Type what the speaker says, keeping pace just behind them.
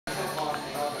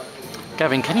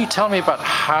Gavin, can you tell me about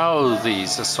how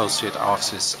these associate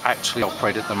artists actually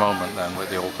operate at the moment then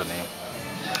with the Albany?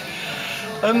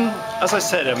 As I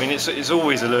said, I mean, it's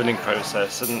always a learning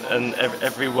process, and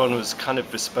everyone was kind of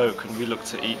bespoke, and we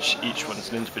looked at each one as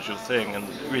an individual thing, and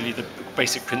really the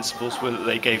basic principles were that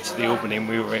they gave to the Albany, and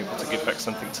we were able to give back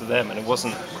something to them, and it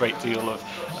wasn't a great deal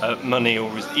of money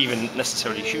or even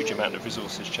necessarily a huge amount of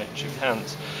resources changing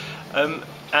hands.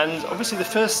 And obviously the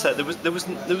first set, there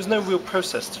was no real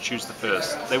process to choose the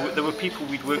first. There were people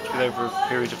we'd worked with over a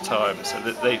period of time, so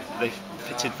that they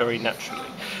fitted very naturally.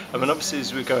 I mean, obviously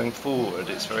as we're going forward,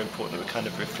 it's very important that we're kind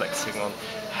of reflecting on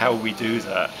how we do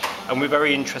that, and we're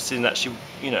very interested in actually,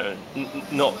 you know,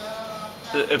 not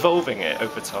evolving it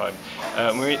over time.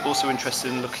 We're also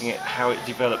interested in looking at how it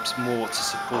develops more to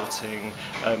supporting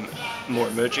more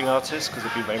emerging artists, because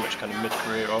they'll be very much kind of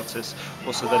mid-career artists.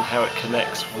 Also then how it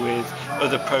connects with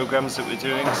other programs that we're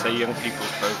doing, say young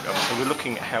people's programs. So we're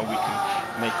looking at how we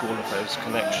can make all of those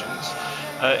connections.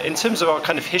 In terms of our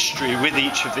kind of history with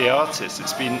each of the artists,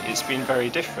 it's been very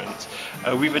different.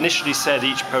 We've initially said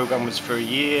each program was for a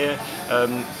year,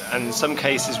 and in some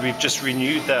cases we've just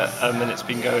renewed that, and it's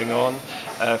been going on.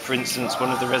 For instance, one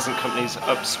of the resident companies,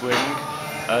 Upswing,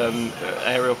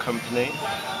 aerial company,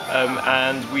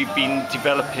 and we've been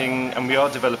developing, and we are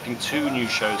developing 2 new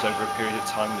shows over a period of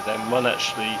time with them. One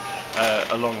actually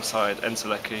alongside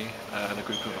Entelechy and a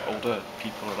group of older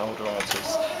people and older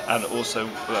artists, and also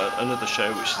another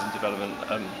show which is in development,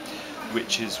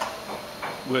 which is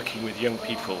working with young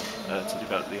people to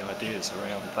develop the ideas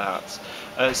around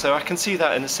that. So I can see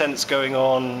that in a sense going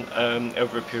on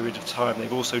over a period of time.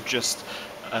 They've also just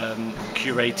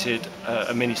curated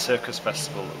a mini circus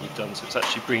festival that we've done, so it's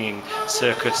actually bringing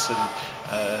circus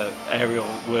and aerial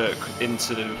work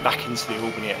back into the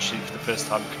Albany actually for the first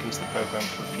time into the programme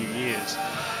for a few years.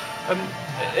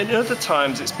 In other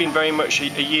times it's been very much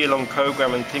a year-long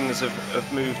programme, and things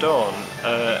have moved on,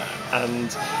 and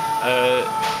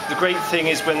the great thing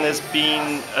is when there's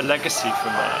been a legacy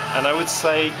from that, and I would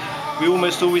say we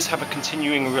almost always have a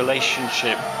continuing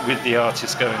relationship with the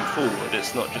artist going forward.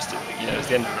 It's not just, you know, it's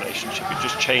the end of the relationship, it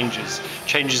just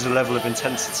changes the level of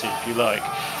intensity, if you like.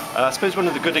 I suppose one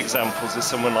of the good examples is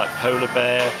someone like Polar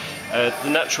Bear. The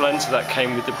natural end to that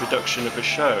came with the production of a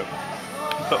show,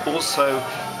 but also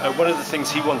one of the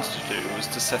things he wanted to do was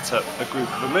to set up a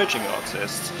group of emerging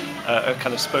artists, a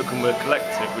kind of spoken word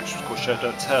collective, which was called Show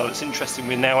Don't Tell. It's interesting,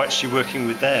 we're now actually working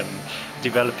with them,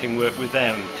 developing work with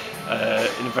them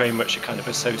in very much a kind of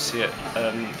associate,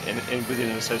 within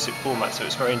an associate format. So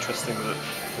it's very interesting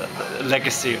that the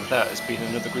legacy of that has been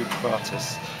another group of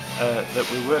artists that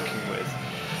we're working with.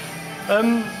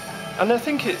 And I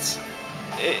think it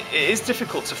is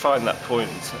difficult to find that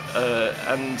point,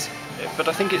 but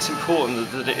I think it's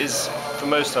important that it is, for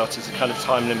most artists, a kind of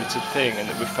time-limited thing, and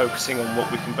that we're focusing on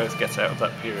what we can both get out of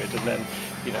that period, and then,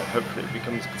 you know, hopefully it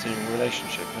becomes a continuing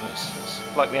relationship. And it's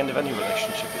like the end of any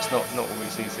relationship, it's not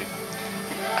always easy.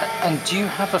 And do you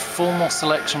have a formal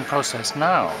selection process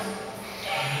now?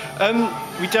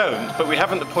 We don't, but we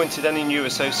haven't appointed any new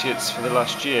associates for the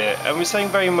last year, and we're saying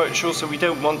very much also we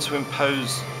don't want to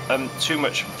impose too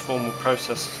much of a formal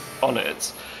process on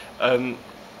it.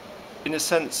 In a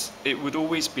sense, it would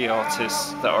always be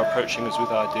artists that are approaching us with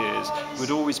ideas. It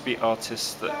would always be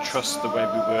artists that trust the way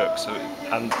we work,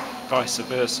 and vice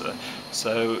versa.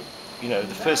 So, you know,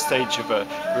 the first stage of a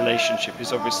relationship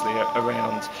is obviously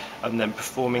around them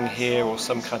performing here, or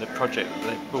some kind of project that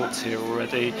they've brought here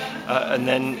already, and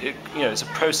then it's a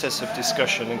process of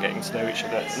discussion and getting to know each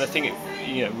other. And I think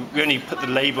we only put the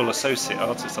label associate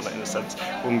artist on it, in a sense,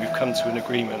 when we've come to an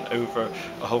agreement over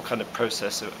a whole kind of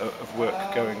process of work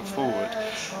going forward.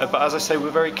 But as I say, we're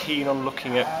very keen on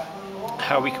looking at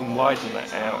how we can widen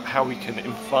that out, how we can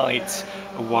invite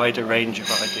a wider range of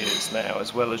ideas now,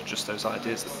 as well as just those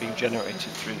ideas that are being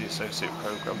generated through the associate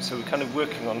programme. So we're kind of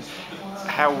working on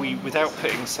how we, without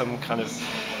putting some kind of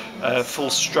full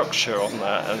structure on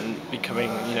that and becoming,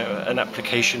 an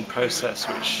application process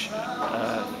which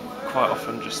quite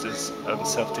often just is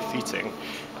self-defeating,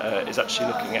 is actually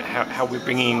looking at how we're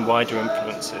bringing in wider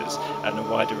influences and a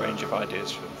wider range of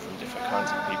ideas from different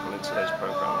kinds of people into those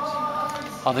programmes.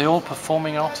 Are they all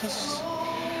performing artists?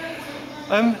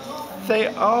 They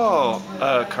are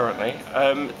currently.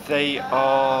 They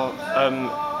are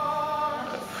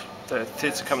the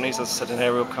theatre companies, as I said, an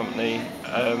aerial company.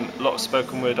 A lot of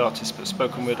spoken word artists, but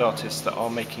spoken word artists that are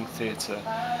making theatre,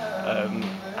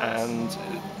 and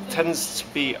it tends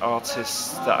to be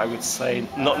artists that I would say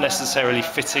not necessarily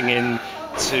fitting in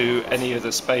to any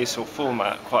other space or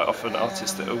format. Quite often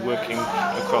artists that are working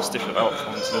across different art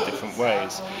forms in different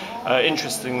ways.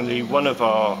 Interestingly, one of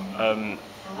our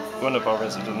one of our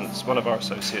residents, one of our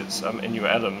associates, Inu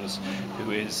Elams,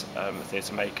 who is a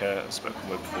theatre maker, spoken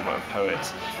word performer and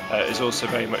poet, is also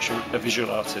very much a visual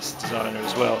artist, designer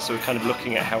as well. So we're kind of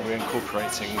looking at how we're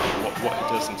incorporating what he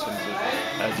does in terms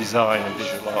of design and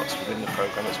visual arts within the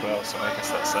programme as well. So I guess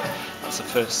that's a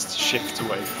first shift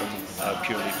away from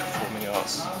purely performing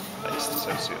arts based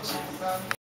associates.